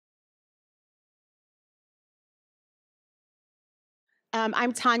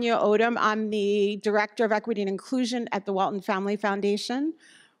I'm Tanya Odom. I'm the Director of Equity and Inclusion at the Walton Family Foundation.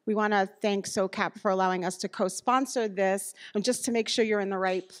 We want to thank SOCAP for allowing us to co-sponsor this. And just to make sure you're in the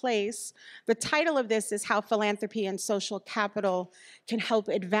right place, the title of this is How Philanthropy and Social Capital Can Help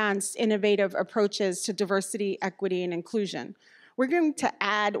Advance Innovative Approaches to Diversity, Equity, and Inclusion. We're going to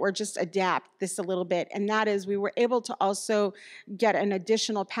add or just adapt this a little bit, and that is we were able to also get an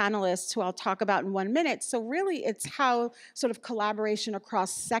additional panelist who I'll talk about in 1 minute. So really it's how sort of collaboration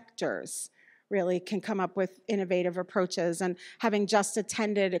across sectors really can come up with innovative approaches. And having just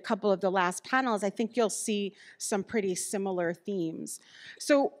attended a couple of the last panels, I think you'll see some pretty similar themes.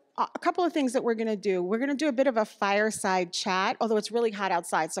 So a couple of things that we're gonna do. We're gonna do a bit of a fireside chat, although it's really hot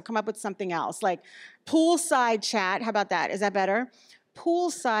outside, so come up with something else, like poolside chat. How about that? Is that better?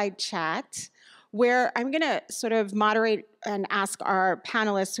 Poolside chat, where I'm gonna sort of moderate and ask our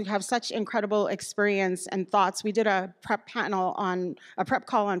panelists who have such incredible experience and thoughts. We did a prep call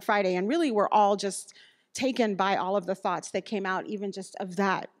on Friday, and really we're all just taken by all of the thoughts that came out, even just of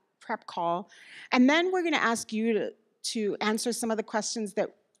that prep call. And then we're gonna ask you to answer some of the questions that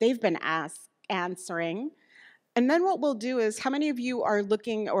they've been answering. And then what we'll do is, how many of you are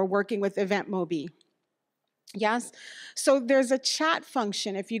looking or working with EventMobi? Yes? So there's a chat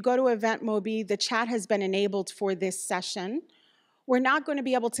function. If you go to EventMobi, the chat has been enabled for this session. We're not going to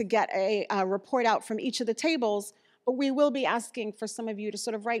be able to get a report out from each of the tables, but we will be asking for some of you to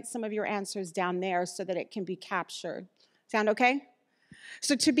sort of write some of your answers down there so that it can be captured. Sound okay?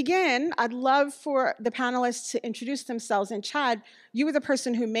 So to begin, I'd love for the panelists to introduce themselves. And Chad, you are the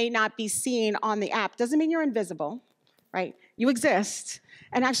person who may not be seen on the app. Doesn't mean you're invisible, right? You exist.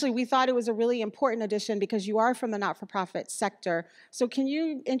 And actually, we thought it was a really important addition because you are from the not-for-profit sector. So can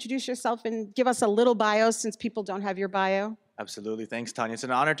you introduce yourself and give us a little bio since people don't have your bio? Absolutely. Thanks, Tanya. It's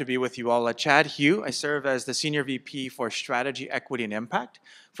an honor to be with you all. Chad Hugh. I serve as the Senior VP for Strategy, Equity, and Impact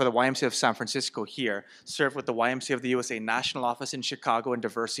for the YMCA of San Francisco here. Served with the YMCA of the USA National Office in Chicago in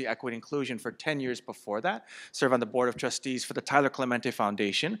Diversity, Equity, and Inclusion for 10 years before that. Served on the Board of Trustees for the Tyler Clemente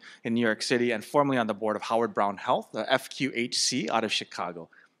Foundation in New York City and formerly on the Board of Howard Brown Health, the FQHC out of Chicago.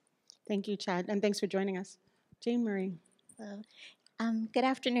 Thank you, Chad, and thanks for joining us. Jaynemarie. Hello. Good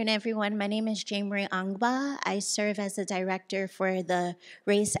afternoon, everyone. My name is Jaynemarie Angbah. I serve as the director for the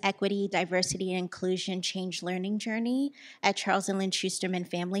Race, Equity, Diversity, and Inclusion Change Learning Journey at Charles and Lynn Schusterman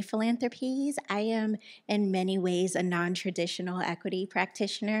Family Philanthropies. I am in many ways a non-traditional equity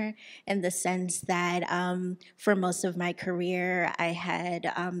practitioner in the sense that for most of my career, I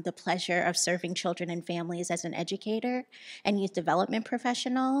had the pleasure of serving children and families as an educator and youth development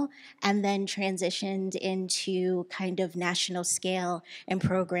professional, and then transitioned into kind of national scale and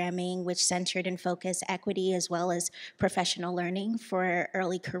programming, which centered and focused equity as well as professional learning for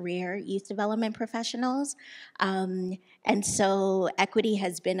early career youth development professionals. And so equity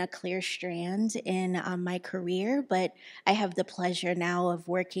has been a clear strand in my career, but I have the pleasure now of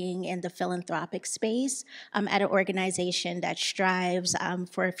working in the philanthropic space at an organization that strives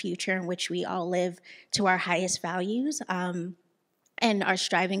for a future in which we all live to our highest values. And are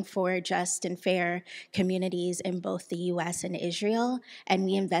striving for just and fair communities in both the US and Israel. And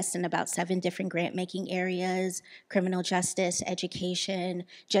we invest in about 7 different grant-making areas: criminal justice, education,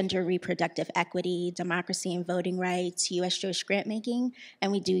 gender reproductive equity, democracy and voting rights, US Jewish grant-making,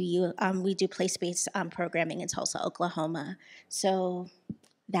 and we do place-based programming in Tulsa, Oklahoma. So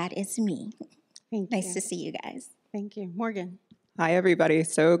that is me. Nice to see you guys. Thank you. Morgan. Hi, everybody.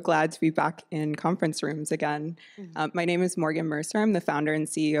 So glad to be back in conference rooms again. My name is Morgan Mercer. I'm the founder and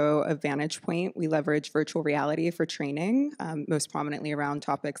CEO of Vantage Point. We leverage virtual reality for training, most prominently around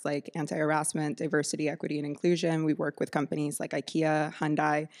topics like anti-harassment, diversity, equity, and inclusion. We work with companies like IKEA,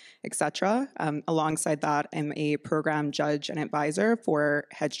 Hyundai, etc. Alongside that, I'm a program judge and advisor for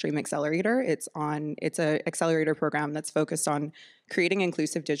Headstream Accelerator. It's an accelerator program that's focused on creating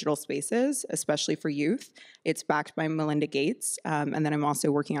inclusive digital spaces, especially for youth. It's backed by Melinda Gates. And then I'm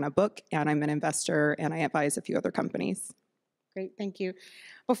also working on a book, and I'm an investor, and I advise a few other companies. Great, thank you.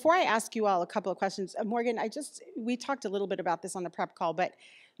 Before I ask you all a couple of questions, Morgan, we talked a little bit about this on the prep call, but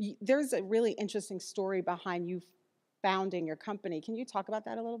there's a really interesting story behind you founding your company. Can you talk about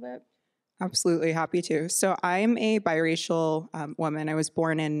that a little bit? Absolutely, happy to. So I'm a biracial woman. I was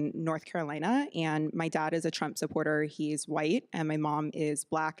born in North Carolina, and my dad is a Trump supporter. He's white, and my mom is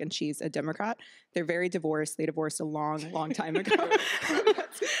Black, and she's a Democrat. They're very divorced. They divorced a long, long time ago.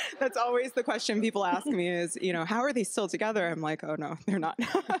 That's always the question people ask me is, how are they still together? I'm like, oh no, they're not.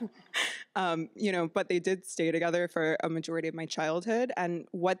 But they did stay together for a majority of my childhood. And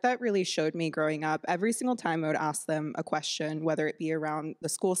what that really showed me growing up, every single time I would ask them a question, whether it be around the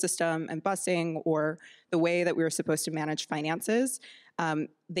school system and busing or the way that we were supposed to manage finances,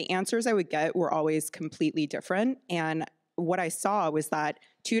 the answers I would get were always completely different. And what I saw was that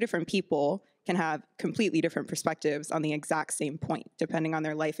two different people can have completely different perspectives on the exact same point, depending on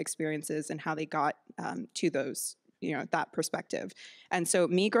their life experiences and how they got to those, that perspective. And so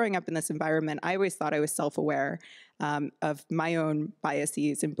me growing up in this environment, I always thought I was self-aware of my own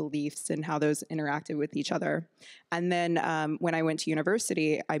biases and beliefs and how those interacted with each other. And then when I went to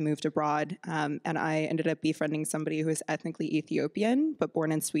university, I moved abroad and I ended up befriending somebody who was ethnically Ethiopian, but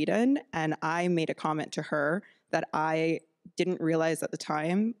born in Sweden. And I made a comment to her that I didn't realize at the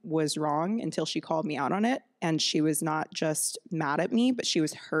time was wrong until she called me out on it. And she was not just mad at me, but she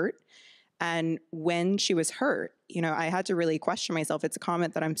was hurt. And when she was hurt, I had to really question myself. It's a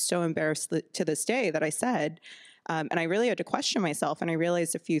comment that I'm so embarrassed to this day that I said. And I really had to question myself. And I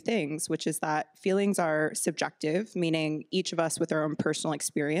realized a few things, which is that feelings are subjective, meaning each of us with our own personal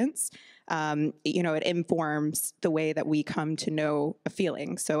experience. It informs the way that we come to know a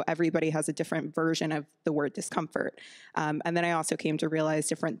feeling. So everybody has a different version of the word discomfort. And then I also came to realize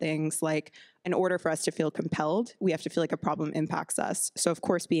different things like, in order for us to feel compelled, we have to feel like a problem impacts us. So of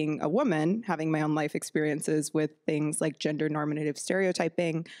course, being a woman, having my own life experiences with things like gender normative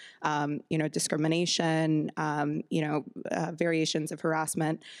stereotyping, discrimination, variations of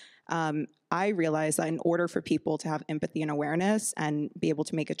harassment, I realized that in order for people to have empathy and awareness and be able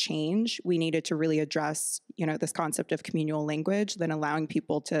to make a change, we needed to really address, this concept of communal language, then allowing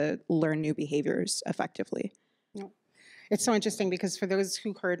people to learn new behaviors effectively. It's so interesting because for those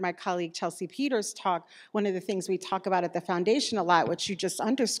who heard my colleague Chelsea Peters talk, one of the things we talk about at the foundation a lot, which you just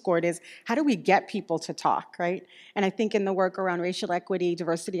underscored, is how do we get people to talk, right? And I think in the work around racial equity,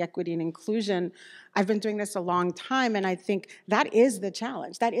 diversity, equity, and inclusion, I've been doing this a long time, and I think that is the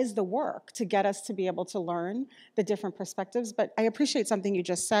challenge. That is the work, to get us to be able to learn the different perspectives. But I appreciate something you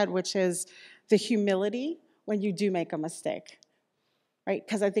just said, which is the humility when you do make a mistake. Right?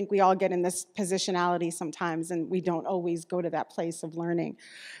 Because I think we all get in this positionality sometimes and we don't always go to that place of learning.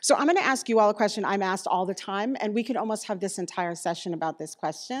 So I'm going to ask you all a question I'm asked all the time, and we could almost have this entire session about this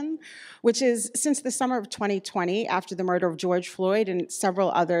question, which is, since the summer of 2020, after the murder of George Floyd and several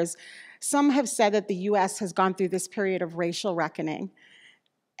others, some have said that the US has gone through this period of racial reckoning.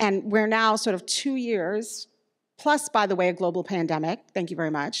 And we're now sort of 2 years, plus, by the way, a global pandemic. Thank you very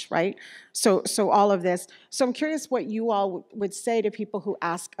much, right? So all of this. So I'm curious what you all would say to people who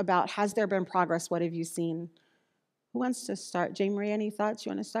ask about, has there been progress? What have you seen? Who wants to start? Jaynemarie, any thoughts? You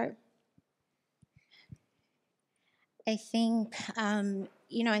want to start? I think,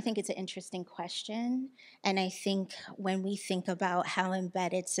 I think it's an interesting question. And I think when we think about how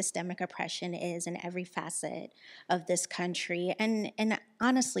embedded systemic oppression is in every facet of this country, and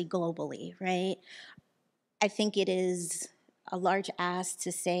honestly, globally, right? I think it is a large ask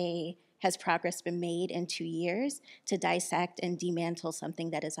to say, has progress been made in 2 years, to dissect and dismantle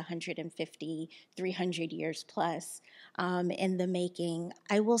something that is 150, 300 years plus in the making.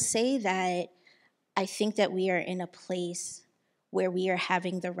 I will say that I think that we are in a place where we are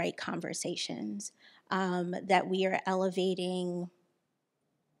having the right conversations, that we are elevating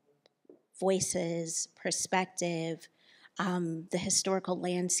voices, perspective, the historical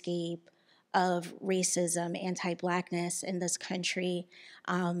landscape of racism, anti-Blackness in this country,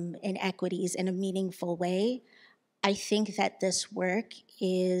 inequities in a meaningful way. I think that this work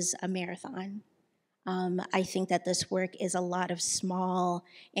is a marathon. I think that this work is a lot of small,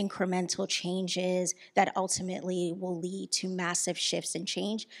 incremental changes that ultimately will lead to massive shifts and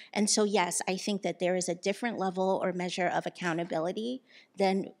change. And so, yes, I think that there is a different level or measure of accountability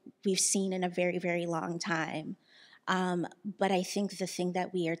than we've seen in a very, very long time. But I think the thing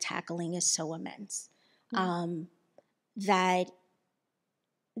that we are tackling is so immense that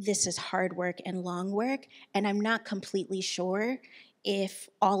this is hard work and long work, and I'm not completely sure if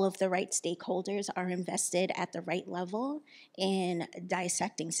all of the right stakeholders are invested at the right level in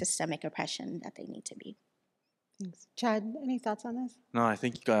dissecting systemic oppression that they need to be. Thanks. Chad, any thoughts on this? No, I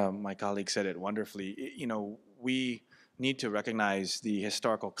think my colleague said it wonderfully. We need to recognize the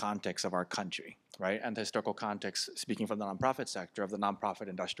historical context of our country, right? And the historical context, speaking from the nonprofit sector, of the nonprofit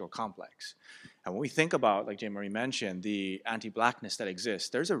industrial complex. And when we think about, like Jaynemarie mentioned, the anti-Blackness that exists,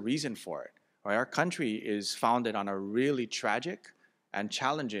 there's a reason for it, right? Our country is founded on a really tragic and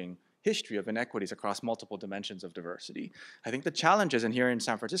challenging history of inequities across multiple dimensions of diversity. I think the challenge isn't here in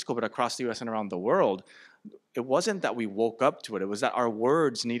San Francisco, but across the US and around the world, it wasn't that we woke up to it, it was that our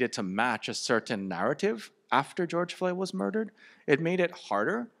words needed to match a certain narrative after George Floyd was murdered. It made it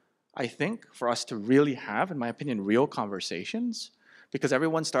harder I think, for us to really have, in my opinion, real conversations, because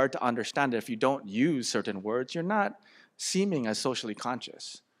everyone started to understand that if you don't use certain words, you're not seeming as socially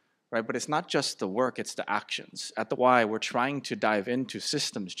conscious, right? But it's not just the work, it's the actions. At the Y, we're trying to dive into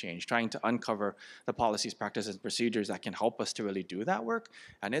systems change, trying to uncover the policies, practices, and procedures that can help us to really do that work,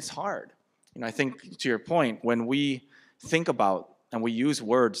 and it's hard. I think, to your point, when we think about and we use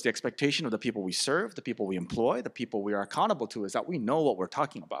words, the expectation of the people we serve, the people we employ, the people we are accountable to, is that we know what we're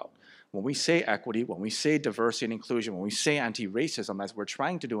talking about. When we say equity, when we say diversity and inclusion, when we say anti-racism, as we're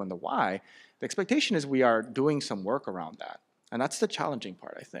trying to do in the Y, the expectation is we are doing some work around that. And that's the challenging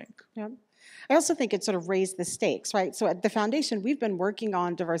part, I think. Yeah. I also think it sort of raised the stakes, right? So at the foundation, we've been working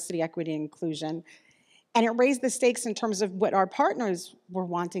on diversity, equity, and inclusion, and it raised the stakes in terms of what our partners were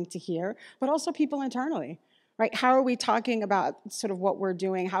wanting to hear, but also people internally. Right? How are we talking about sort of what we're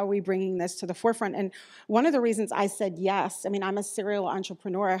doing? How are we bringing this to the forefront? And one of the reasons I said yes, I mean, I'm a serial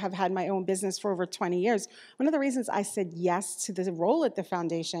entrepreneur. I have had my own business for over 20 years. One of the reasons I said yes to the role at the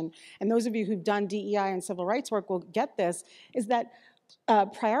foundation, and those of you who've done DEI and civil rights work will get this, is that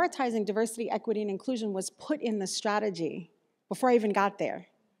prioritizing diversity, equity, and inclusion was put in the strategy before I even got there.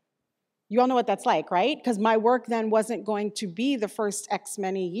 You all know what that's like, right? Because my work then wasn't going to be the first X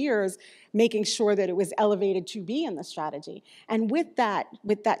many years making sure that it was elevated to be in the strategy. And with that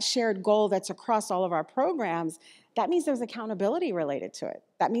shared goal that's across all of our programs, that means there's accountability related to it.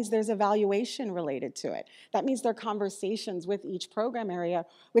 That means there's evaluation related to it. That means there are conversations with each program area,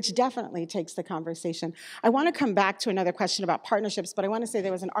 which definitely takes the conversation. I want to come back to another question about partnerships, but I want to say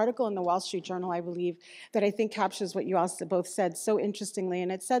there was an article in the Wall Street Journal, I believe, that I think captures what you all both said so interestingly.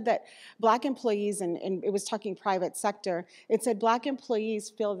 And it said that Black employees, and it was talking private sector, it said Black employees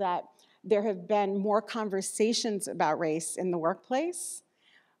feel that there have been more conversations about race in the workplace,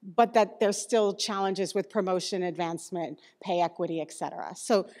 but that there's still challenges with promotion, advancement, pay equity, et cetera.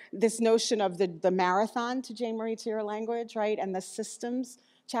 So this notion of the marathon, to Jaynemarie, to your language, right, and the systems,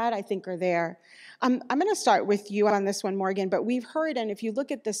 Chad, I think are there. I'm going to start with you on this one, Morgan, but we've heard, and if you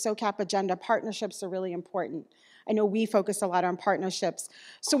look at the SOCAP agenda, partnerships are really important. I know we focus a lot on partnerships.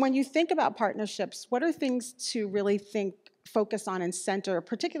 So when you think about partnerships, what are things to really focus on and center,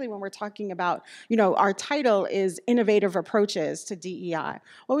 particularly when we're talking about, our title is Innovative Approaches to DEI.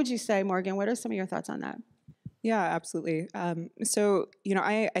 What would you say, Morgan? What are some of your thoughts on that? Yeah, absolutely. So,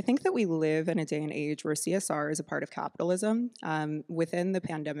 I think that we live in a day and age where CSR is a part of capitalism. Within the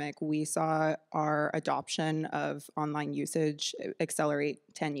pandemic, we saw our adoption of online usage accelerate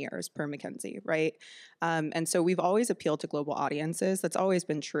 10 years per McKinsey, right? And so we've always appealed to global audiences. That's always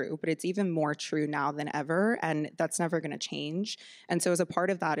been true, but it's even more true now than ever, and that's never going to change. And so as a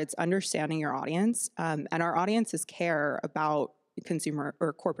part of that, it's understanding your audience, and our audiences care about consumer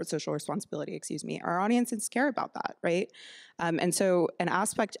or corporate social responsibility, Our audiences care about that, right? And so an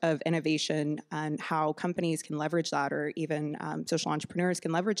aspect of innovation and how companies can leverage that, or even social entrepreneurs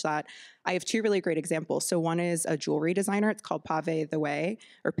can leverage that, I have two really great examples. So one is a jewelry designer. It's called Pave the Way,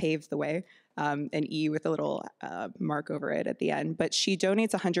 or Pave the Way. An E with a little mark over it at the end. But she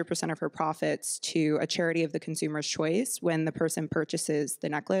donates 100% of her profits to a charity of the consumer's choice when the person purchases the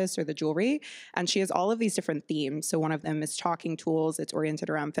necklace or the jewelry. And she has all of these different themes. So one of them is talking tools. It's oriented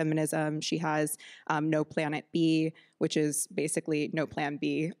around feminism. She has No Planet B, which is basically no plan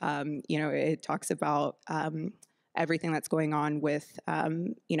B. It talks about everything that's going on with,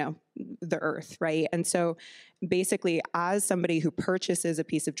 the earth, right? And so basically, as somebody who purchases a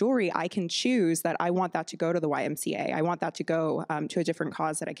piece of jewelry, I can choose that I want that to go to the YMCA. I want that to go to a different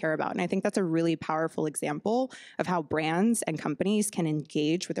cause that I care about. And I think that's a really powerful example of how brands and companies can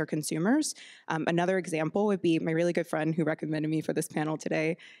engage with their consumers. Another example would be my really good friend who recommended me for this panel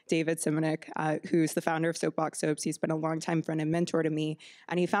today, David Simonik, who's the founder of Soapbox Soaps. He's been a longtime friend and mentor to me.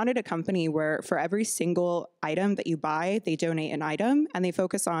 And he founded a company where for every single item that you buy, they donate an item, and they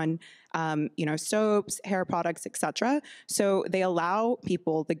focus on soaps, hair products, etc. So they allow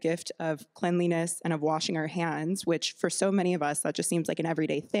people the gift of cleanliness and of washing our hands, which for so many of us, that just seems like an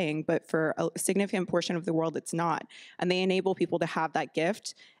everyday thing, but for a significant portion of the world, it's not. And they enable people to have that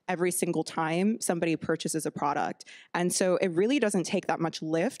gift every single time somebody purchases a product. And so it really doesn't take that much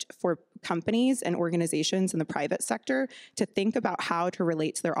lift for companies and organizations in the private sector to think about how to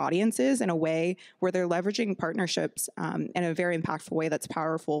relate to their audiences in a way where they're leveraging partnerships in a very impactful way that's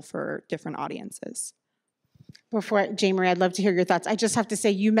powerful for different audiences. Before, Jaynemarie, I'd love to hear your thoughts. I just have to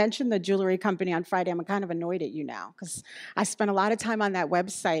say, you mentioned the jewelry company on Friday. I'm kind of annoyed at you now because I spent a lot of time on that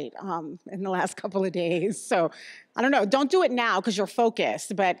website in the last couple of days. So I don't know. Don't do it now because you're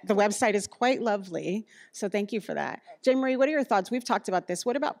focused, but the website is quite lovely. So thank you for that. Jaynemarie, what are your thoughts? We've talked about this.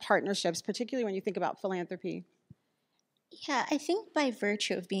 What about partnerships, particularly when you think about philanthropy? Yeah, I think by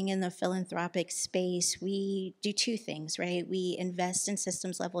virtue of being in the philanthropic space, we do two things, right? We invest in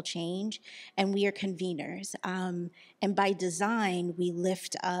systems level change and we are conveners. And by design, we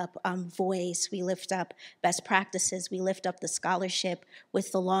lift up voice, we lift up best practices, we lift up the scholarship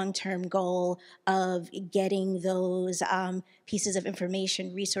with the long term goal of getting those pieces of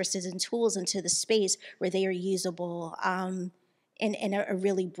information, resources, and tools into the space where they are usable in a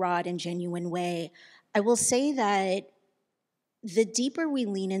really broad and genuine way. I will say that the deeper we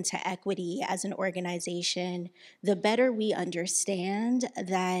lean into equity as an organization, the better we understand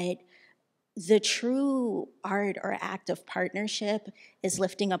that the true art or act of partnership is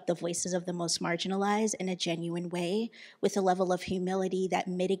lifting up the voices of the most marginalized in a genuine way with a level of humility that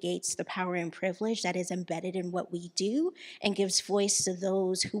mitigates the power and privilege that is embedded in what we do and gives voice to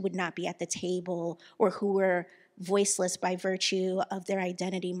those who would not be at the table or who were voiceless by virtue of their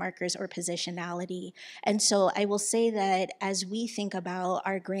identity markers or positionality. And so I will say that as we think about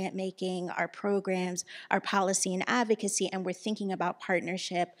our grant making, our programs, our policy and advocacy, and we're thinking about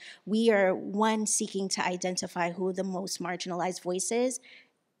partnership, we are, one, seeking to identify who the most marginalized voices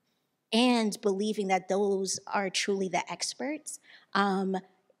and believing that those are truly the experts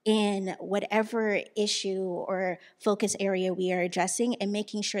in whatever issue or focus area we are addressing, and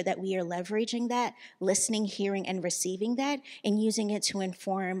making sure that we are leveraging that, listening, hearing, and receiving that, and using it to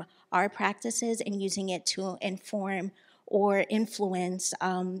inform our practices and using it to inform or influence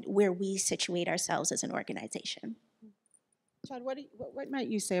where we situate ourselves as an organization. Chad, what might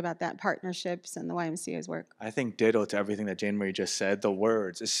you say about that, partnerships and the YMCA's work? I think ditto to everything that Jaynemarie just said. The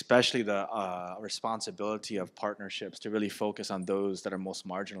words, especially the responsibility of partnerships to really focus on those that are most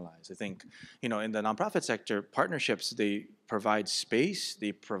marginalized. I think, in the nonprofit sector, partnerships, they provide space,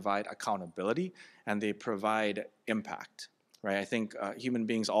 they provide accountability, and they provide impact, right? I think human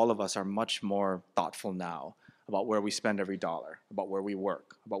beings, all of us, are much more thoughtful now about where we spend every dollar, about where we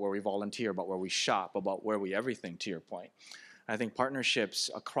work, about where we volunteer, about where we shop, about where we everything, to your point. I think partnerships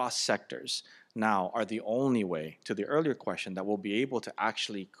across sectors now are the only way, to the earlier question, that we'll be able to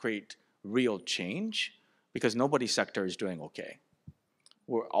actually create real change, because nobody's sector is doing okay.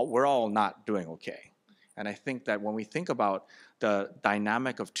 We're all not doing okay. And I think that when we think about the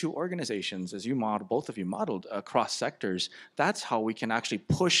dynamic of two organizations, as you modeled, both of you modeled across sectors, that's how we can actually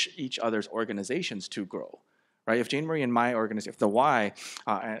push each other's organizations to grow. Right? If Jaynemarie and my organization, if the Y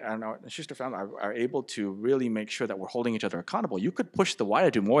and our Schusterman are able to really make sure that we're holding each other accountable, you could push the Y to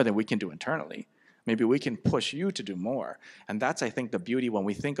do more than we can do internally. Maybe we can push you to do more. And that's, I think, the beauty when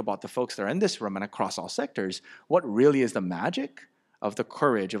we think about the folks that are in this room and across all sectors, what really is the magic of the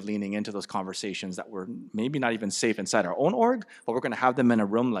courage of leaning into those conversations that were maybe not even safe inside our own org, but we're going to have them in a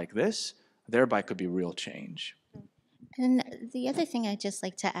room like this, thereby could be real change. And the other thing I'd just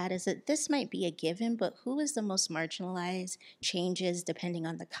like to add is that this might be a given, but who is the most marginalized changes depending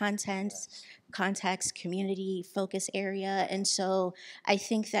on the context, community, focus area. And so I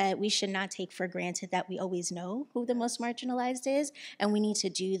think that we should not take for granted that we always know who the most marginalized is, and we need to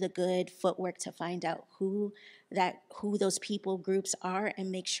do the good footwork to find out who those people groups are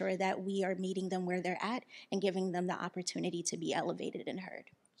and make sure that we are meeting them where they're at and giving them the opportunity to be elevated and heard.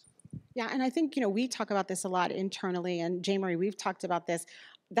 Yeah, and I think, we talk about this a lot internally, and Jaynemarie, we've talked about this.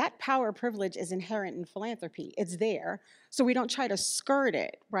 That power privilege is inherent in philanthropy. It's there. So we don't try to skirt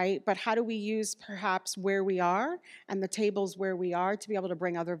it, right? But how do we use perhaps where we are and the tables where we are to be able to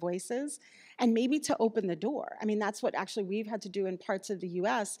bring other voices and maybe to open the door? I mean, that's what actually we've had to do in parts of the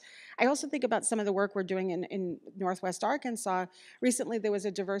US. I also think about some of the work we're doing in Northwest Arkansas. Recently, there was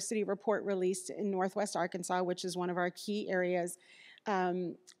a diversity report released in Northwest Arkansas, which is one of our key areas.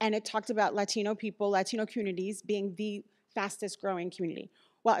 And it talked about Latino people, Latino communities being the fastest growing community.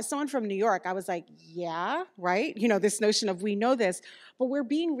 Well, as someone from New York, I was like, yeah, right? This notion of we know this, but we're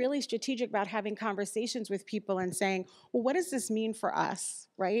being really strategic about having conversations with people and saying, well, what does this mean for us,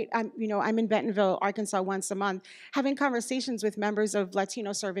 right? I'm in Bentonville, Arkansas once a month, having conversations with members of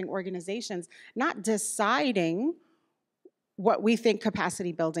Latino serving organizations, not deciding what we think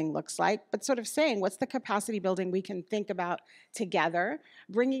capacity building looks like, but sort of saying, what's the capacity building we can think about together,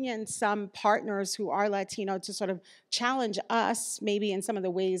 bringing in some partners who are Latino to sort of challenge us maybe in some of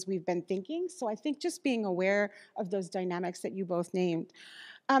the ways we've been thinking. So I think just being aware of those dynamics that you both named.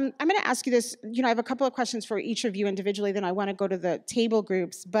 I'm going to ask you this, I have a couple of questions for each of you individually, then I want to go to the table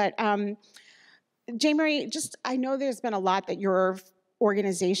groups. But Jaynemarie, I know there's been a lot that your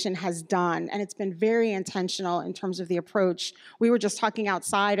organization has done, and it's been very intentional in terms of the approach. We were just talking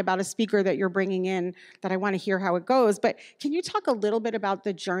outside about a speaker that you're bringing in that I want to hear how it goes, but can you talk a little bit about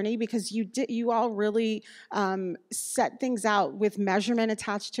the journey? Because you all really set things out with measurement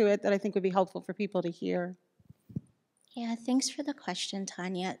attached to it that I think would be helpful for people to hear. Yeah, thanks for the question,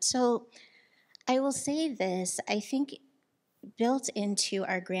 Tanya. So I will say this, I think built into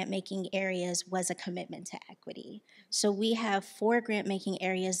our grant-making areas was a commitment to equity. So we have 4 grant-making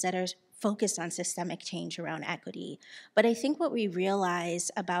areas that are focused on systemic change around equity. But I think what we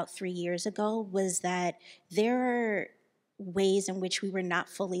realized about 3 years ago was that there are ways in which we were not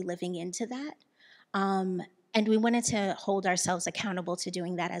fully living into that. And we wanted to hold ourselves accountable to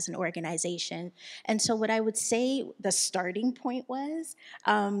doing that as an organization. And so what I would say the starting point was,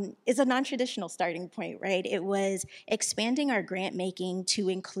 is a non-traditional starting point, right? It was expanding our grant making to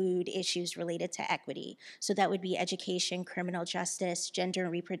include issues related to equity. So that would be education, criminal justice, gender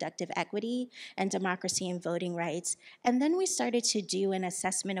and reproductive equity, and democracy and voting rights. And then we started to do an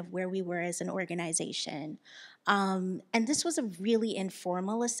assessment of where we were as an organization. And this was a really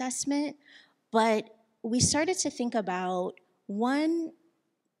informal assessment, but we started to think about, one,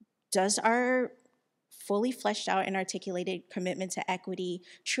 does our fully fleshed out and articulated commitment to equity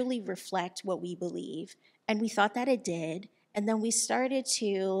truly reflect what we believe? And we thought that it did. And then we started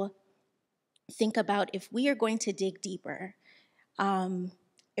to think about, if we are going to dig deeper,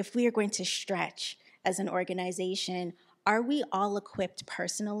 if we are going to stretch as an organization, are we all equipped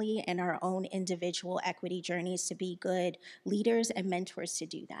personally in our own individual equity journeys to be good leaders and mentors to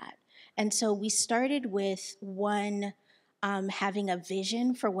do that? And so we started with one, having a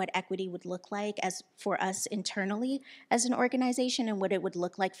vision for what equity would look like as for us internally as an organization, and what it would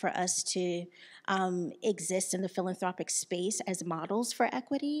look like for us to exist in the philanthropic space as models for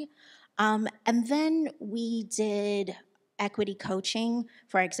equity. And then we did equity coaching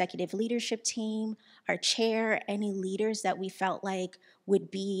for our executive leadership team, our chair, any leaders that we felt like would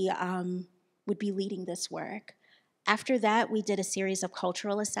be leading this work. After that, we did a series of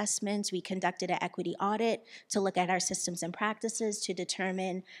cultural assessments. We conducted an equity audit to look at our systems and practices to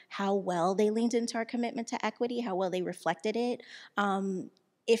determine how well they leaned into our commitment to equity, how well they reflected it.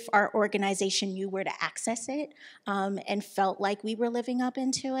 If our organization knew where to access it, and felt like we were living up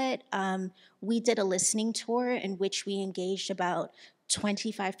into it. We did a listening tour in which we engaged about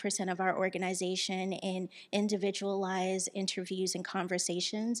 25% of our organization in individualized interviews and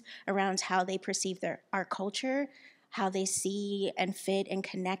conversations around how they perceive our culture, how they see and fit and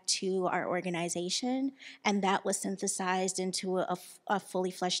connect to our organization. And that was synthesized into a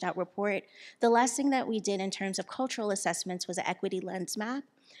fully fleshed out report. The last thing that we did in terms of cultural assessments was an equity lens map.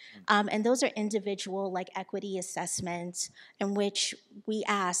 And those are individual equity assessments in which we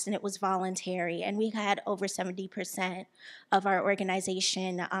asked, and it was voluntary, and we had over 70% of our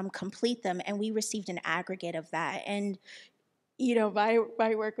organization complete them, and we received an aggregate of that. And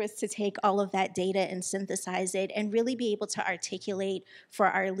my work was to take all of that data and synthesize it and really be able to articulate for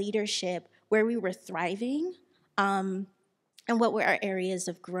our leadership where we were thriving, and what were our areas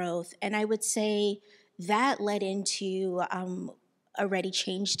of growth. And I would say that led into a REDI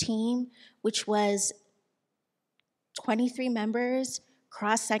Change team, which was 23 members,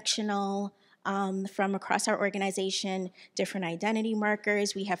 cross-sectional, from across our organization, different identity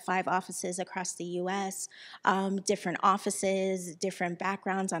markers. We have 5 offices across the US, different offices, different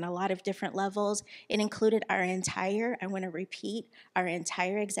backgrounds on a lot of different levels. It included our entire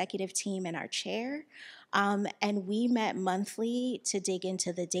executive team and our chair. And we met monthly to dig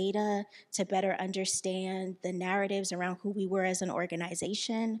into the data, to better understand the narratives around who we were as an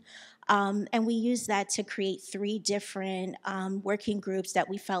organization. And we used that to create 3 different working groups that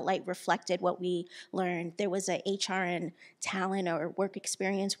we felt like reflected what we learned. There was a HR and talent or work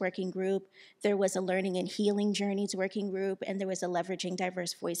experience working group. There was a learning and healing journeys working group, and there was a leveraging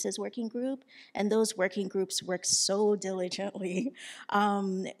diverse voices working group. And those working groups worked so diligently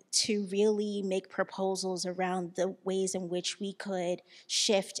to really make proposals around the ways in which we could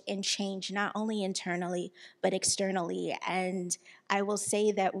shift and change, not only internally, but externally. And I will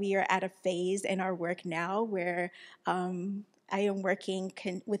say that we are at a phase in our work now where I am working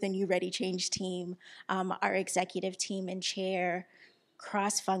with a new REDI Change team, our executive team and chair,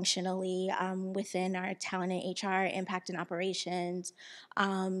 cross-functionally within our talent and HR, impact and operations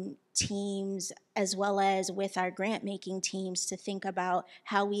teams, as well as with our grant-making teams to think about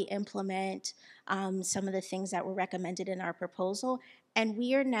how we implement some of the things that were recommended in our proposal. And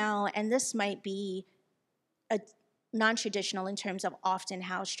we are now, and this might be a non-traditional in terms of often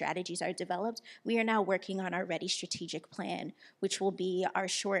how strategies are developed, we are now working on our REDI strategic plan, which will be our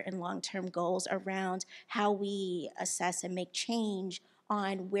short and long-term goals around how we assess and make change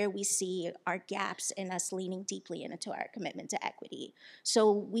on where we see our gaps in us leaning deeply into our commitment to equity.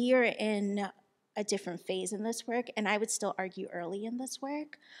 So we are in a different phase in this work, and I would still argue early in this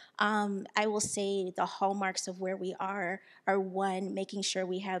work. I will say the hallmarks of where we are one, making sure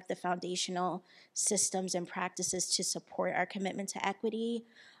we have the foundational systems and practices to support our commitment to equity,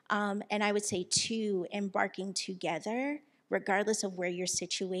 and I would say two, embarking together, regardless of where you're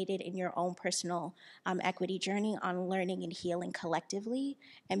situated in your own personal equity journey, on learning and healing collectively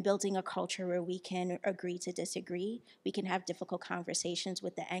and building a culture where we can agree to disagree. We can have difficult conversations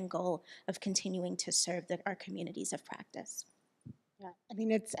with the end goal of continuing to serve our communities of practice. Yeah, I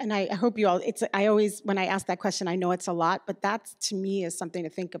mean, and I hope you all, I always, when I ask that question, I know it's a lot, but that to me is something to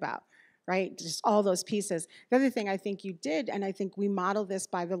think about, right? Just all those pieces. The other thing I think you did, and I think we model this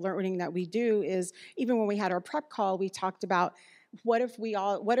by the learning that we do, is even when we had our prep call, we talked about what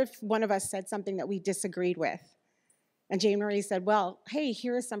if one of us said something that we disagreed with? And Jaynemarie said, well, hey,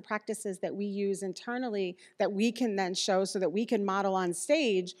 here are some practices that we use internally that we can then show so that we can model on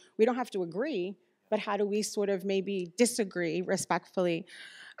stage. We don't have to agree, but how do we sort of maybe disagree respectfully?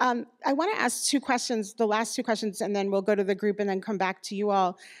 I want to ask two questions, the last two questions, and then we'll go to the group and then come back to you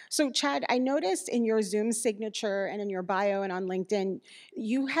all. So Chad, I noticed in your Zoom signature and in your bio and on LinkedIn,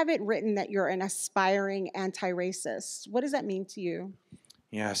 you have it written that you're an aspiring anti-racist. What does that mean to you?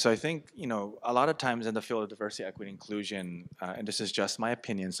 Yeah, so I think, a lot of times in the field of diversity, equity, inclusion, and this is just my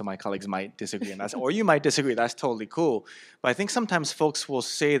opinion, so my colleagues might disagree, and or you might disagree, that's totally cool. But I think sometimes folks will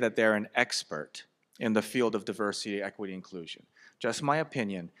say that they're an expert in the field of diversity, equity, inclusion. Just my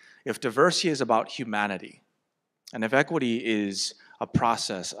opinion. If diversity is about humanity, and if equity is a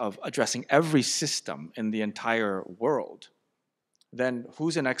process of addressing every system in the entire world, then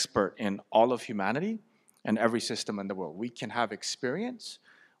who's an expert in all of humanity and every system in the world? We can have experience,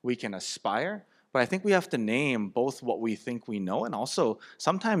 we can aspire, but I think we have to name both what we think we know, and also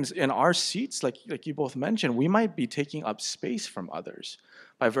sometimes in our seats, like you both mentioned, we might be taking up space from others.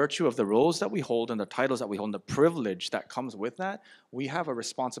 By virtue of the roles that we hold and the titles that we hold and the privilege that comes with that, we have a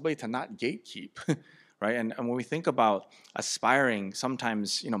responsibility to not gatekeep, right? And when we think about aspiring,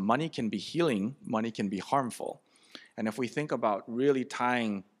 sometimes money can be healing, money can be harmful. And if we think about really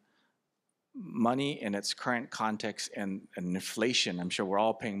tying money in its current context and inflation, I'm sure we're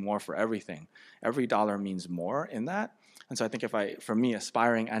all paying more for everything. Every dollar means more in that. And so I think for me,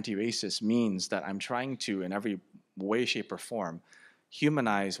 aspiring anti-racist means that I'm trying to, in every way, shape, or form,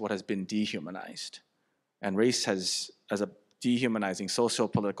 humanize what has been dehumanized. And race as a dehumanizing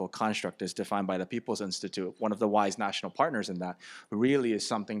socio-political construct is defined by the People's Institute, one of the wise national partners in that, really is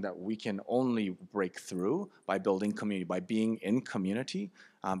something that we can only break through by building community, by being in community,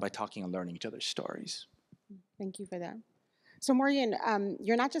 by talking and learning each other's stories. Thank you for that. So Morgan,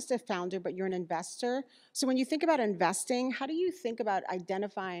 you're not just a founder, but you're an investor. So when you think about investing, how do you think about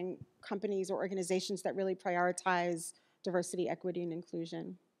identifying companies or organizations that really prioritize diversity, equity, and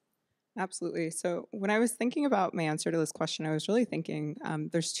inclusion? Absolutely. So when I was thinking about my answer to this question, I was really thinking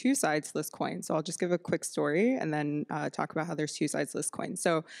there's two sides to this coin. So I'll just give a quick story and then talk about how there's two sides to this coin.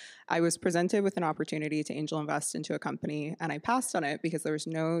 So I was presented with an opportunity to angel invest into a company, and I passed on it because there was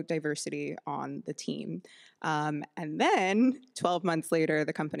no diversity on the team. And then 12 months later,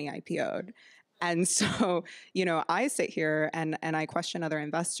 the company IPO'd. And so, I sit here and I question other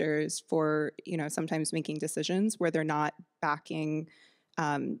investors for, sometimes making decisions where they're not backing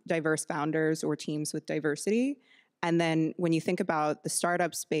diverse founders or teams with diversity. And then when you think about the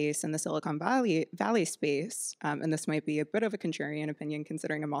startup space and the Silicon Valley space, and this might be a bit of a contrarian opinion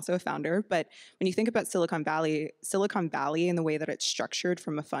considering I'm also a founder, but when you think about Silicon Valley and the way that it's structured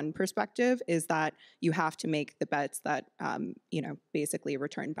from a fund perspective is that you have to make the bets that, basically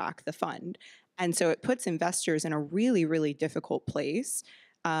return back the fund. And so it puts investors in a really, really difficult place,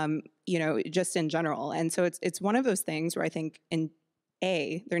 just in general. And so it's one of those things where I think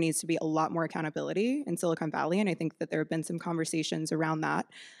there needs to be a lot more accountability in Silicon Valley, and I think that there have been some conversations around that,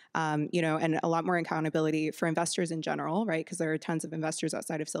 and a lot more accountability for investors in general, right? Because there are tons of investors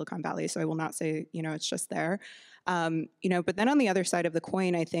outside of Silicon Valley, so I will not say, it's just there. But then on the other side of the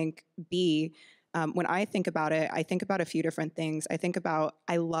coin, I think when I think about it, I think about a few different things.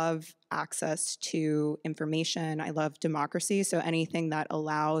 I love access to information. I love democracy, so anything that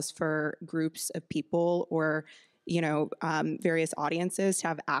allows for groups of people or various audiences to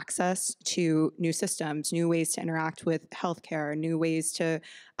have access to new systems, new ways to interact with healthcare, new ways to,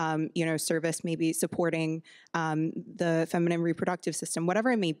 service maybe supporting the feminine reproductive system,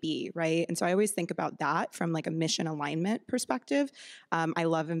 whatever it may be, right? And so I always think about that from like a mission alignment perspective. I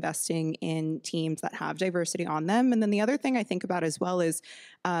love investing in teams that have diversity on them. And then the other thing I think about as well is,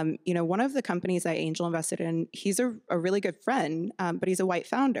 one of the companies I angel invested in, he's a really good friend, but he's a white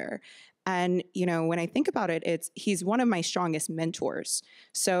founder. And, when I think about it, he's one of my strongest mentors.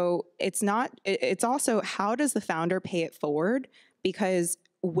 So it's also how does the founder pay it forward? Because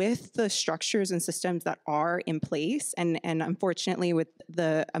with the structures and systems that are in place, and unfortunately with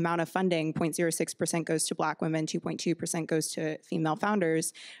the amount of funding, 0.06% goes to Black women, 2.2% goes to female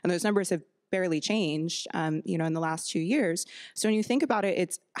founders, and those numbers have barely changed, in the last 2 years. So when you think about it,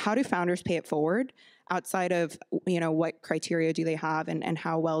 it's how do founders pay it forward? Outside of, what criteria do they have and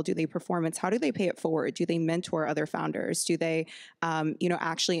how well do they perform? It's how do they pay it forward? Do they mentor other founders? Do they,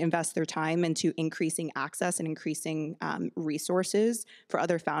 actually invest their time into increasing access and increasing resources for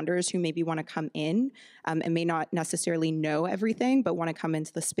other founders who maybe want to come in and may not necessarily know everything, but want to come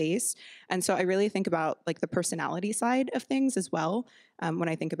into the space? And so I really think about like the personality side of things as well when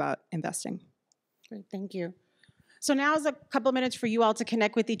I think about investing. Great, thank you. So now is a couple of minutes for you all to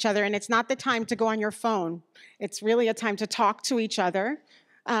connect with each other, and it's not the time to go on your phone. It's really a time to talk to each other.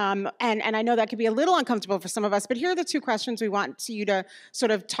 And I know that could be a little uncomfortable for some of us, but here are the 2 questions we want you to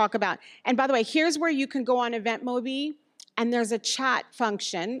sort of talk about. And by the way, here's where you can go on EventMobi, and there's a chat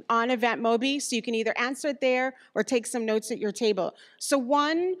function on EventMobi, so you can either answer it there or take some notes at your table. So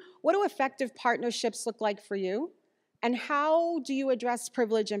 1, what do effective partnerships look like for you? And how do you address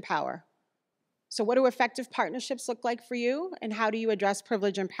privilege and power? So what do effective partnerships look like for you, and how do you address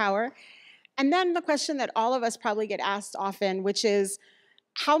privilege and power? And then the question that all of us probably get asked often, which is,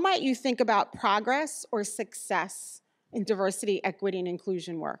 how might you think about progress or success in diversity, equity, and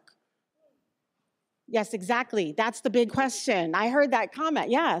inclusion work? Yes, exactly. That's the big question. I heard that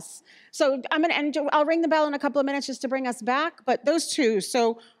comment, yes. So I'll ring the bell in a couple of minutes just to bring us back, but those 2.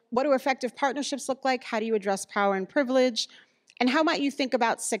 So what do effective partnerships look like? How do you address power and privilege? And how might you think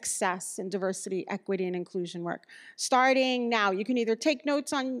about success in diversity, equity, and inclusion work? Starting now, you can either take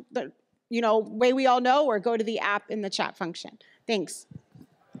notes on the way we all know, or go to the app in the chat function. Thanks.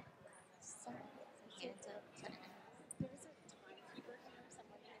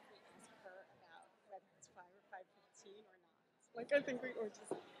 I think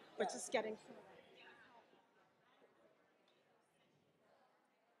we're just getting some.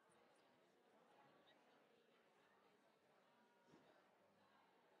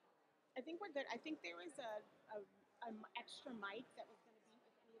 I think we're good. I think there was an extra mic that was going to be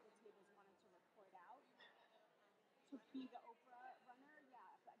if any of the tables wanted to record out. To be the Oprah runner, yeah.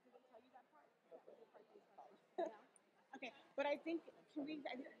 Did they tell you that part? That was the part they told you. No? Okay, but I think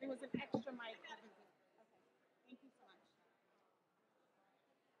there was an extra mic. Okay, thank you so much.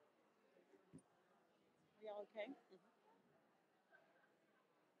 Are y'all okay?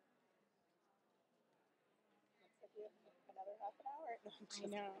 Another half an hour? No, I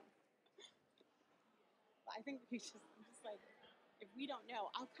know. I think we just like, if we don't know,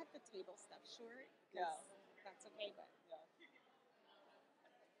 I'll cut the table stuff short. Yeah. That's okay, but. Yeah.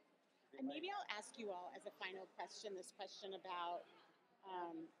 And maybe I'll ask you all as a final question, this question about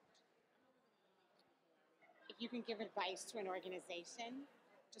if you can give advice to an organization,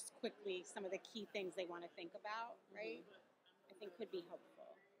 just quickly, some of the key things they want to think about, right? I think could be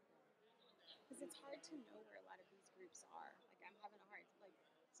helpful. Because it's hard to know where a lot of these groups are. Like I'm having a hard,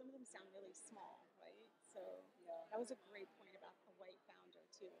 some of them sound really small, right? So that was a great point about a white founder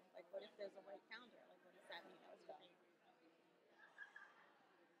too. Like what if there's a white founder? Like what does that mean? That was great.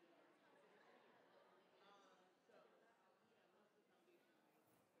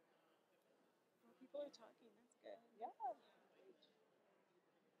 Well, people are talking, that's good. Yeah.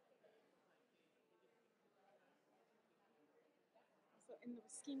 So in the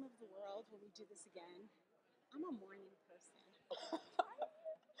scheme of the world, will we do this again? I'm a morning person.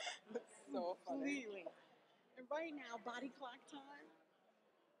 That's so funny. Completely. And right now, body clock time.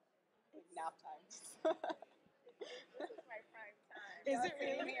 It's nap time. This is my prime time. Is it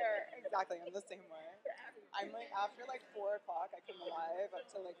really? Same here. Exactly, I'm the same way. I'm like, after like 4 o'clock, I come alive up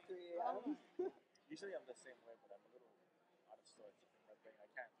to like 3 a.m. Usually I'm the same way, but I'm a little out of sorts in my brain. I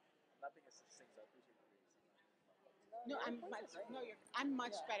can't. Nothing is succinct, so I appreciate the reason. No, I'm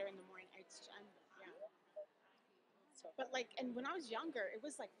much better in the morning. But like, and when I was younger, it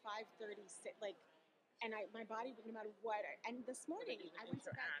was like 5:36. Like, and my body, no matter what. And this morning, I went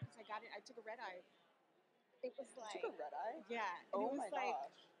to bed because I took a red-eye. It was like. You took a red-eye? Yeah. And it was like,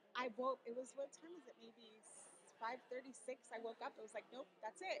 gosh. I woke. It was, what time was it? Maybe 5:36. I woke up. It was like, nope,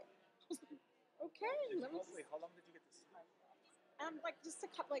 that's it. I was like, okay. Wait, how long did you get to sleep? Like just a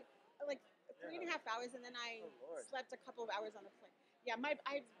couple, like 3.5 hours, and then I slept a couple of hours on the plane. Yeah,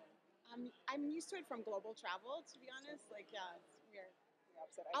 I'm used to it from global travel, to be honest. Like, yeah, it's weird.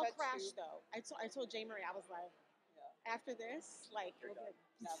 I'll crash though. I told Jaynemarie, I was like, after this, like, we'll be,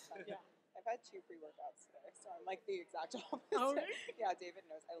 yeah. I've had 2 pre-workouts today, so I'm like the exact opposite. Oh, really? Yeah, David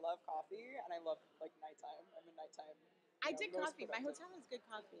knows. I love coffee, and I love like nighttime. I'm a nighttime. I did coffee. My hotel has good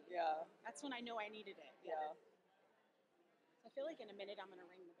coffee. Yeah. That's when I know I needed it. Yeah. So I feel like in a minute I'm gonna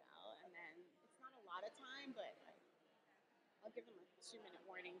ring the bell, and then it's not a lot of time, but like, I'll give them a 2-minute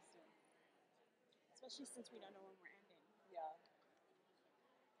warning soon. Especially since we don't know when we're ending. Yeah.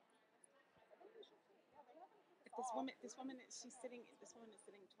 But this woman is sitting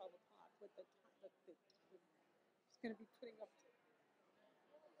 12 o'clock with the she's gonna be putting up.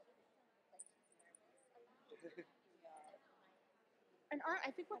 And I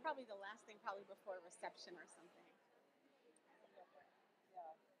think we're probably the last thing, probably before a reception or something.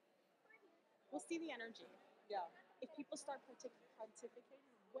 Yeah. We'll see the energy. Yeah. If people start pontificating,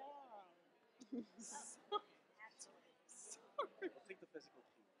 well. Sorry. I'll take the physical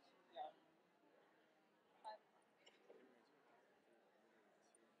cues. Yeah.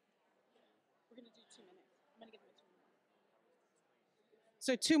 We're gonna do 2 minutes. I'm gonna give them 2 minutes.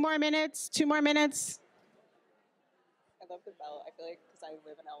 So 2 more minutes. 2 more minutes. I love the bell. I feel like because I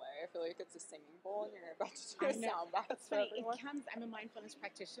live in LA, I feel like it's a singing bowl, and you're about to do I a know. sound bath It's for funny. everyone. I'm a mindfulness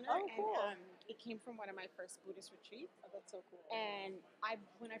practitioner, Oh, cool. and it came from one of my first Buddhist retreats. Oh, that's so cool. And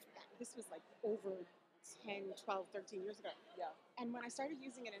this was like over 10, 12, 13 years ago. Yeah. And when I started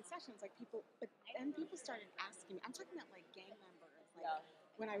using it in sessions, like people started asking me. I'm talking about like gang members, like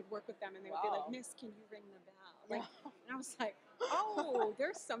when I would work with them, and they would be like, "Miss, can you ring the bell?" Like, and I was like, "Oh,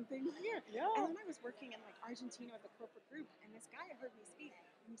 there's something here." Yeah. And then I was working in like Argentina with a corporate group, and this guy heard me speak,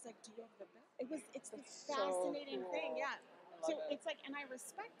 and he's like, "Do you have the bell?" It's this fascinating thing, yeah. So it's like, and I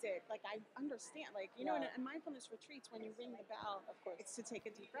respect it. Like, I understand. Like, you know, in mindfulness retreats, when you ring the bell, Of course. it's to take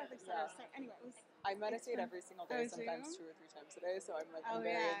a deep breath. So anyway, I meditate every single day, Oh, sometimes do you? 2 or 3 times a day. So I'm like, Oh, I'm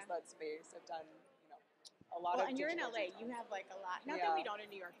very yeah. into that space. I've done, a lot Well, of. and you're in digital LA. detox. You have like a lot. Not that we don't in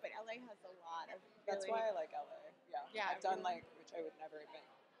New York, but LA has a lot of. That's really, why I like LA. Yeah. Yeah, I've done really. which I would never admit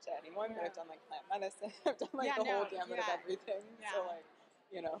to anyone, but Yeah. I've done like plant medicine. I've done like Yeah, the whole no, gamut of yeah. everything. Yeah. So like,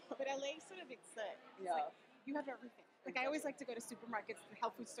 But LA sort of it's like you have everything. Like I always like to go to supermarkets and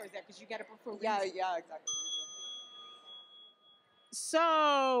health food stores there because you get it before. Yeah, exactly.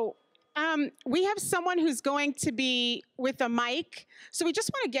 So we have someone who's going to be with a mic. So we just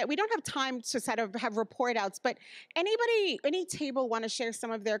want to we don't have time to sort of have report outs, but any table want to share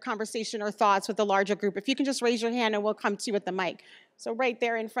some of their conversation or thoughts with the larger group? If you can just raise your hand and we'll come to you with the mic. So right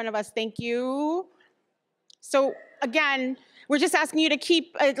there in front of us, thank you. So again, we're just asking you to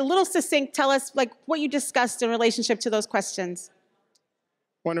keep a little succinct. Tell us like what you discussed in relationship to those questions.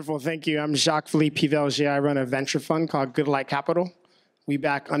 Wonderful, thank you. I'm Jacques-Philippe Pivelgier. I run a venture fund called Good Light Capital. We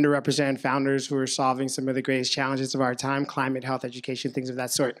back underrepresented founders who are solving some of the greatest challenges of our time, climate, health, education, things of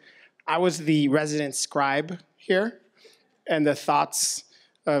that sort. I was the resident scribe here, and the thoughts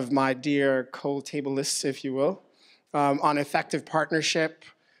of my dear co-tablists, if you will, on effective partnership,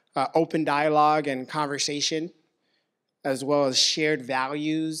 open dialogue and conversation, as well as shared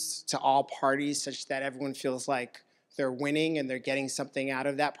values to all parties such that everyone feels like they're winning and they're getting something out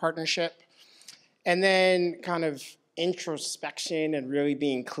of that partnership. And then kind of introspection and really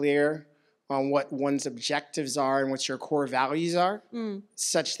being clear on what one's objectives are and what your core values are,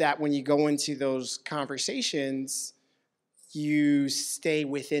 such that when you go into those conversations, you stay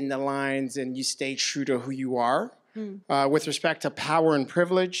within the lines and you stay true to who you are. With respect to power and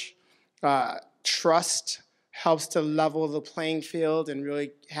privilege, trust helps to level the playing field, and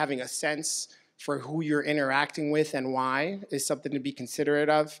really having a sense for who you're interacting with and why is something to be considerate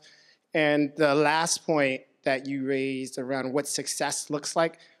of. And the last point that you raised around what success looks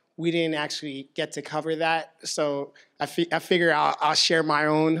like, we didn't actually get to cover that. So I figure I'll share my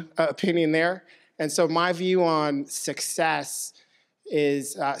own opinion there. And so my view on success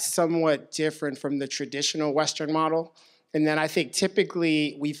is somewhat different from the traditional Western model. And then I think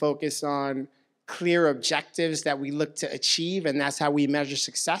typically we focus on clear objectives that we look to achieve, and that's how we measure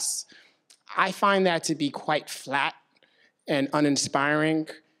success. I find that to be quite flat and uninspiring,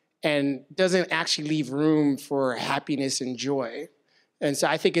 and doesn't actually leave room for happiness and joy. And so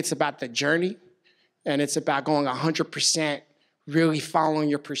I think it's about the journey, and it's about going 100%, really following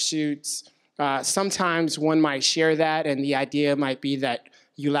your pursuits. Sometimes one might share that, and the idea might be that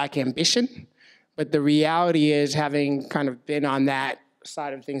you lack ambition. But the reality is, having kind of been on that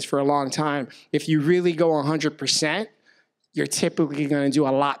side of things for a long time, if you really go 100%, you're typically going to do a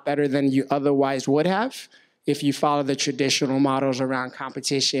lot better than you otherwise would have. if you follow the traditional models around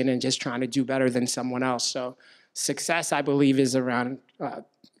competition and just trying to do better than someone else. So success, I believe, is around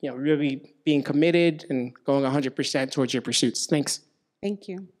really being committed and going 100% towards your pursuits. Thanks. Thank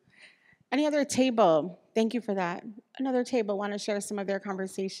you. Any other table? Thank you for that. Another table want to share some of their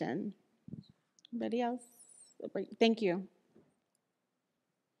conversation? Anybody else? Thank you.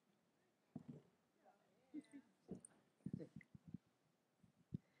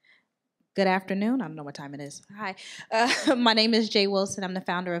 Good afternoon. I don't know what time it is. Hi. My name is Jay Wilson. I'm the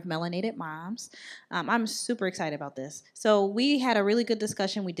founder of Melanated Moms. I'm super excited about this. So we had a really good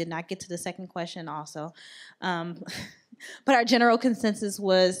discussion. We did not get to the second question also. But our general consensus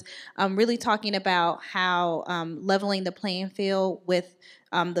was really talking about how leveling the playing field with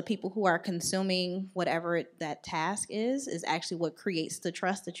the people who are consuming whatever that task is actually what creates the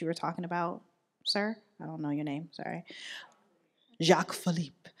trust that you were talking about, sir. I don't know your name. Sorry. Jacques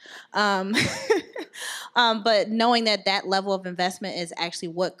Philippe. But knowing that that level of investment is actually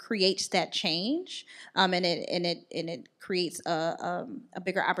what creates that change, and it creates a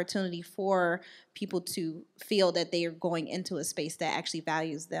bigger opportunity for people to feel that they are going into a space that actually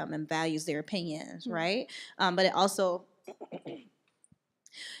values them and values their opinions, right? But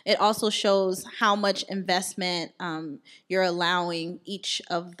it also shows how much investment you're allowing each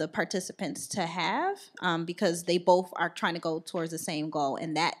of the participants to have, because they both are trying to go towards the same goal,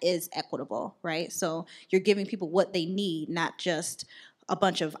 and that is equitable, right? So you're giving people what they need, not just a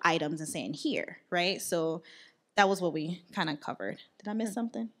bunch of items and saying here, right? So that was what we kind of covered. Did I miss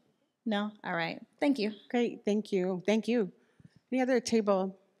something? No? All right. Thank you. Great. Thank you. Thank you. Any other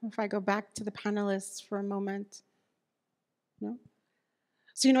table? If I go back to the panelists for a moment. No?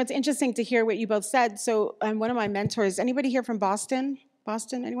 So, it's interesting to hear what you both said. So one of my mentors, anybody here from Boston?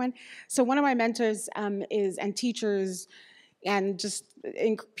 Boston, anyone? So one of my mentors and teachers and just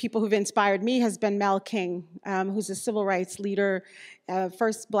people who've inspired me has been Mel King, who's a civil rights leader,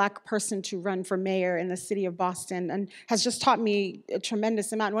 first Black person to run for mayor in the city of Boston, and has just taught me a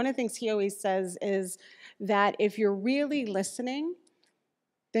tremendous amount. One of the things he always says is that if you're really listening,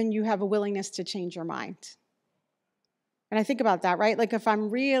 then you have a willingness to change your mind. And I think about that, right? Like if I'm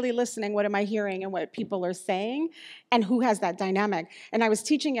really listening, what am I hearing and what people are saying and who has that dynamic? And I was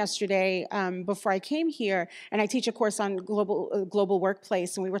teaching yesterday before I came here, and I teach a course on global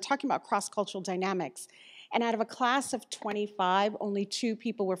workplace, and we were talking about cross-cultural dynamics. And out of a class of 25, only 2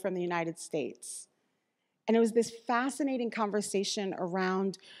 people were from the United States. And it was this fascinating conversation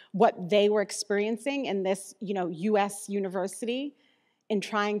around what they were experiencing in this, US university in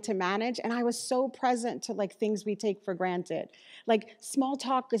trying to manage, and I was so present to things we take for granted. Like small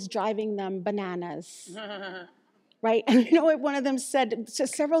talk is driving them bananas, right? And what one of them said, so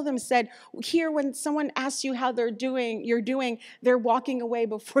several of them said, here when someone asks you how they're walking away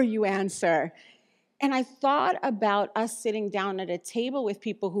before you answer. And I thought about us sitting down at a table with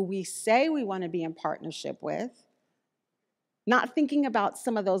people who we say we want to be in partnership with, not thinking about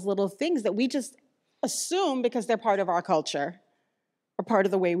some of those little things that we just assume because they're part of our culture, or part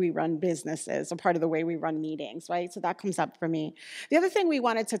of the way we run businesses, or part of the way we run meetings, right? So that comes up for me. The other thing we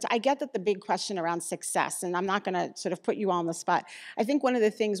wanted to, I get that the big question around success, and I'm not gonna sort of put you all on the spot. I think one of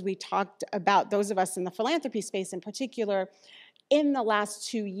the things we talked about, those of us in the philanthropy space in particular, in the last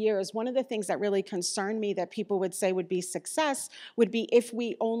 2 years, one of the things that really concerned me that people would say would be success would be if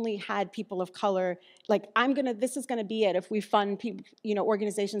we only had people of color, this is gonna be it if we fund people,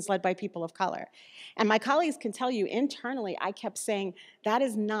 organizations led by people of color. And my colleagues can tell you internally, I kept saying, that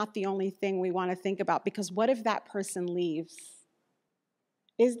is not the only thing we wanna think about, because what if that person leaves?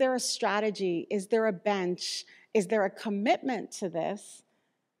 Is there a strategy? Is there a bench? Is there a commitment to this?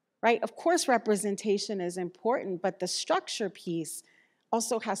 Right? Of course, representation is important, but the structure piece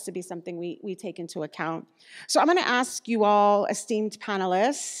also has to be something we take into account. So I'm gonna ask you all, esteemed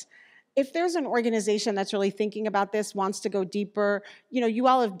panelists, if there's an organization that's really thinking about this, wants to go deeper, you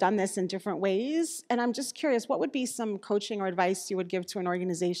all have done this in different ways, and I'm just curious, what would be some coaching or advice you would give to an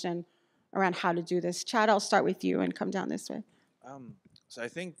organization around how to do this? Chad, I'll start with you and come down this way. So I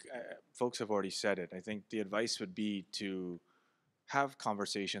think folks have already said it. I think the advice would be to have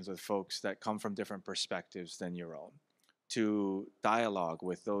conversations with folks that come from different perspectives than your own, to dialogue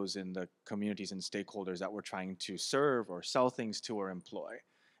with those in the communities and stakeholders that we're trying to serve or sell things to or employ,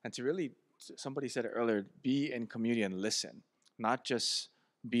 and to really, somebody said it earlier, be in community and listen, not just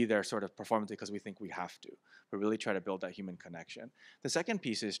be there sort of performatively because we think we have to, but really try to build that human connection. The second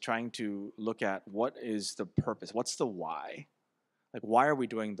piece is trying to look at what is the purpose, what's the why? Why are we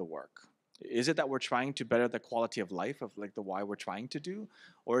doing the work? Is it that we're trying to better the quality of life of the why we're trying to do?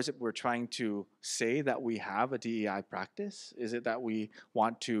 Or is it we're trying to say that we have a DEI practice? Is it that we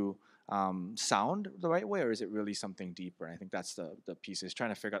want to sound the right way, or is it really something deeper? And I think that's the piece, is trying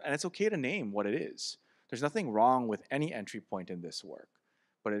to figure out, and it's okay to name what it is. There's nothing wrong with any entry point in this work,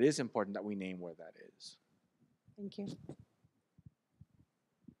 but it is important that we name where that is. Thank you.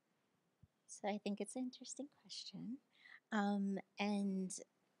 So I think it's an interesting question. And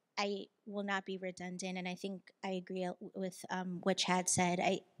I will not be redundant, and I think I agree with what Chad said.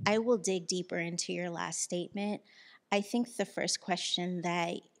 I will dig deeper into your last statement. I think the first question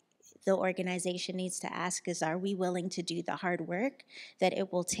that the organization needs to ask is, are we willing to do the hard work that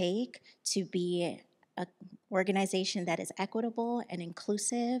it will take to be an organization that is equitable and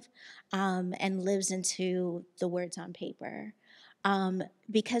inclusive and lives into the words on paper?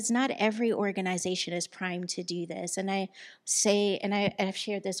 Because not every organization is primed to do this. And I say, and I've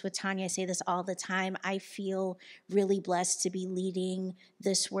shared this with Tanya, I say this all the time, I feel really blessed to be leading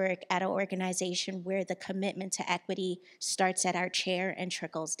this work at an organization where the commitment to equity starts at our chair and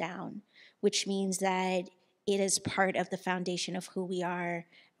trickles down, which means that it is part of the foundation of who we are,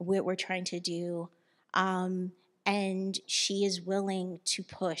 what we're trying to do. And she is willing to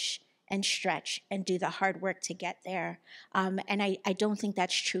push and stretch and do the hard work to get there. And I don't think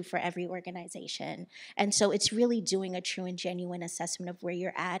that's true for every organization. And so it's really doing a true and genuine assessment of where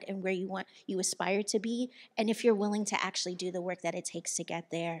you're at and where you aspire to be, and if you're willing to actually do the work that it takes to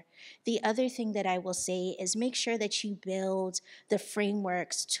get there. The other thing that I will say is make sure that you build the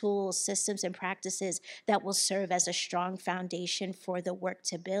frameworks, tools, systems, and practices that will serve as a strong foundation for the work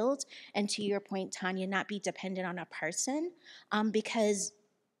to build. And to your point, Tanya, not be dependent on a person, because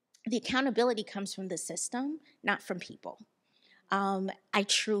the accountability comes from the system, not from people. I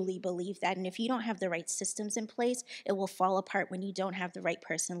truly believe that. And if you don't have the right systems in place, it will fall apart when you don't have the right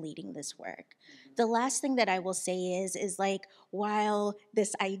person leading this work. The last thing that I will say is like, while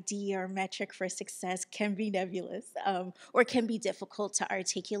this idea or metric for success can be nebulous or can be difficult to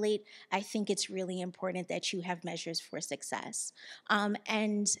articulate, I think it's really important that you have measures for success.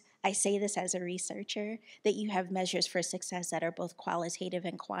 And I say this as a researcher, that you have measures for success that are both qualitative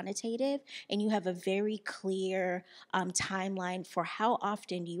and quantitative, and you have a very clear timeline for how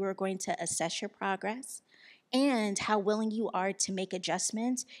often you are going to assess your progress and how willing you are to make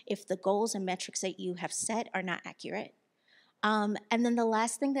adjustments if the goals and metrics that you have set are not accurate. And then the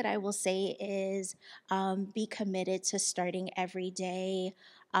last thing that I will say is be committed to starting every day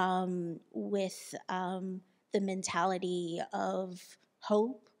with the mentality of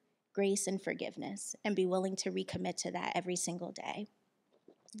hope, grace, and forgiveness, and be willing to recommit to that every single day.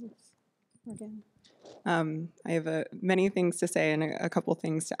 Again. I have many things to say and a couple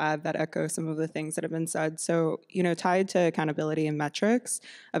things to add that echo some of the things that have been said. So, tied to accountability and metrics,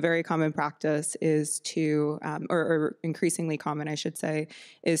 a very common practice is to, or increasingly common, I should say,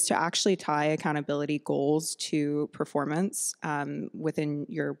 is to actually tie accountability goals to performance within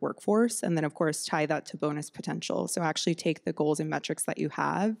your workforce, and then, of course, tie that to bonus potential. So actually take the goals and metrics that you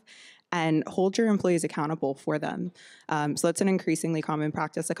have and hold your employees accountable for them. So that's an increasingly common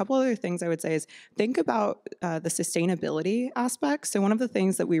practice. A couple other things I would say is think about the sustainability aspects. So one of the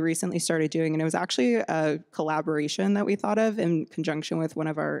things that we recently started doing, and it was actually a collaboration that we thought of in conjunction with one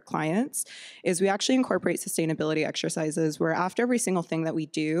of our clients, is we actually incorporate sustainability exercises where after every single thing that we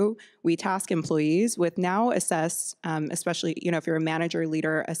do, we task employees with now assess, especially if you're a manager or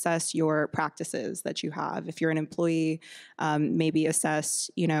leader, assess your practices that you have. If you're an employee, maybe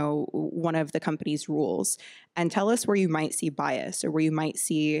assess, one of the company's rules, and tell us where you might see bias or where you might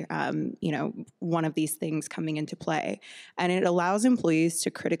see, one of these things coming into play. And it allows employees to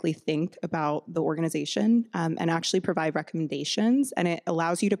critically think about the organization and actually provide recommendations, and it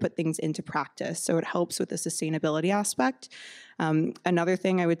allows you to put things into practice. So it helps with the sustainability aspect. Another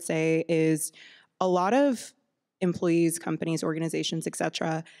thing I would say is a lot of employees, companies, organizations, et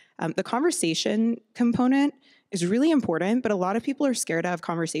cetera, the conversation component is really important, but a lot of people are scared to have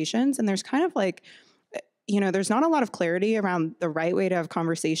conversations, and there's kind of like, there's not a lot of clarity around the right way to have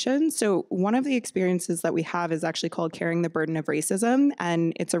conversations. So one of the experiences that we have is actually called Carrying the Burden of Racism,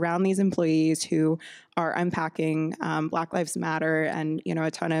 and it's around these employees who are unpacking Black Lives Matter and,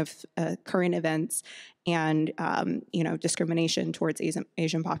 a ton of current events and, discrimination towards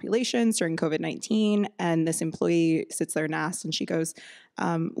Asian populations during COVID-19. And this employee sits there and asks, and she goes,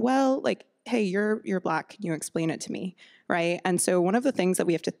 hey, you're Black, can you explain it to me, right? And so one of the things that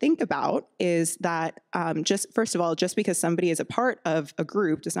we have to think about is that first of all, just because somebody is a part of a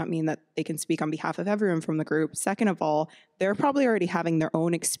group does not mean that they can speak on behalf of everyone from the group. Second of all, they're probably already having their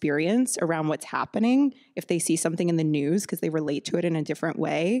own experience around what's happening if they see something in the news because they relate to it in a different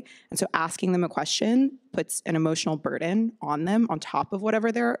way. And so asking them a question puts an emotional burden on them on top of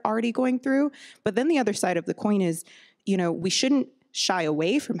whatever they're already going through. But then the other side of the coin is, we shouldn't shy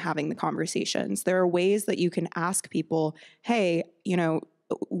away from having the conversations. There are ways that you can ask people, hey,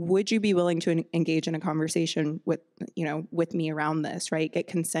 would you be willing to engage in a conversation with me around this, right? Get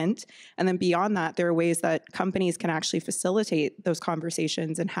consent. And then beyond that, there are ways that companies can actually facilitate those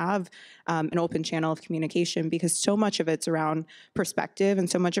conversations and have an open channel of communication, because so much of it's around perspective and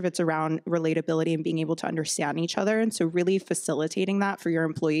so much of it's around relatability and being able to understand each other. And so really facilitating that for your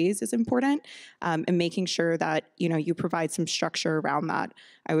employees is important, and making sure that, you provide some structure around that,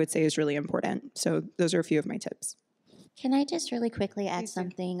 I would say, is really important. So those are a few of my tips. Can I just really quickly add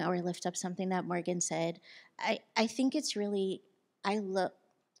something or lift up something that Morgan said? I think it's really, I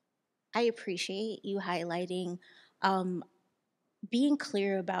appreciate you highlighting being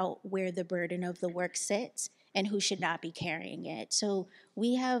clear about where the burden of the work sits and who should not be carrying it. So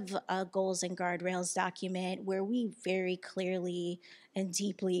we have a goals and guardrails document where we very clearly and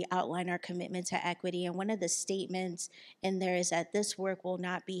deeply outline our commitment to equity. And one of the statements in there is that this work will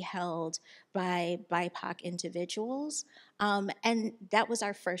not be held by BIPOC individuals. And that was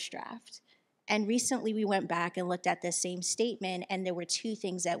our first draft. And recently we went back and looked at the same statement, and there were two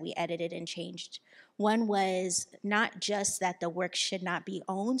things that we edited and changed. One was not just that the work should not be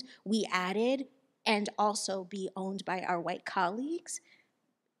owned, we added and also be owned by our white colleagues,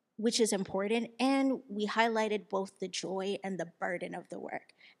 which is important. And we highlighted both the joy and the burden of the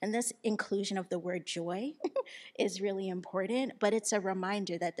work. And this inclusion of the word joy is really important, but it's a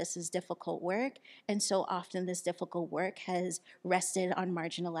reminder that this is difficult work. And so often this difficult work has rested on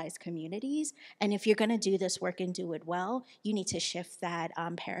marginalized communities. And if you're gonna do this work and do it well, you need to shift that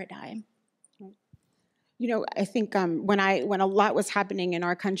paradigm. I think when a lot was happening in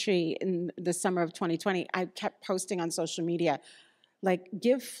our country in the summer of 2020, I kept posting on social media, like,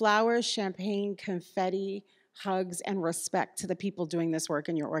 give flowers, champagne, confetti, hugs, and respect to the people doing this work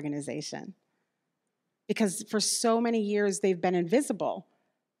in your organization. Because for so many years, they've been invisible.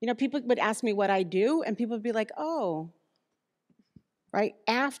 People would ask me what I do, and people would be like, oh, right?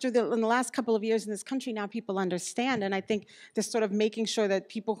 In the last couple of years in this country, now people understand. And I think this sort of making sure that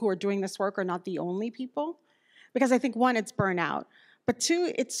people who are doing this work are not the only people. Because I think, one, it's burnout. But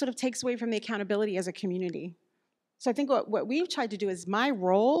two, it sort of takes away from the accountability as a community. So I think what we've tried to do is, my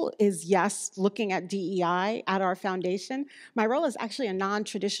role is, yes, looking at DEI at our foundation. My role is actually a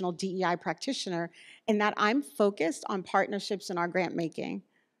non-traditional DEI practitioner in that I'm focused on partnerships in our grant making,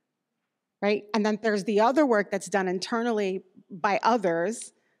 right? And then there's the other work that's done internally by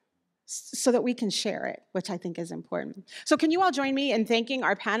others so that we can share it, which I think is important. So can you all join me in thanking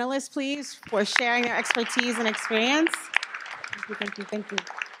our panelists, please, for sharing their expertise and experience? Thank you.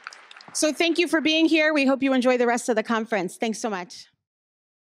 So thank you for being here. We hope you enjoy the rest of the conference. Thanks so much.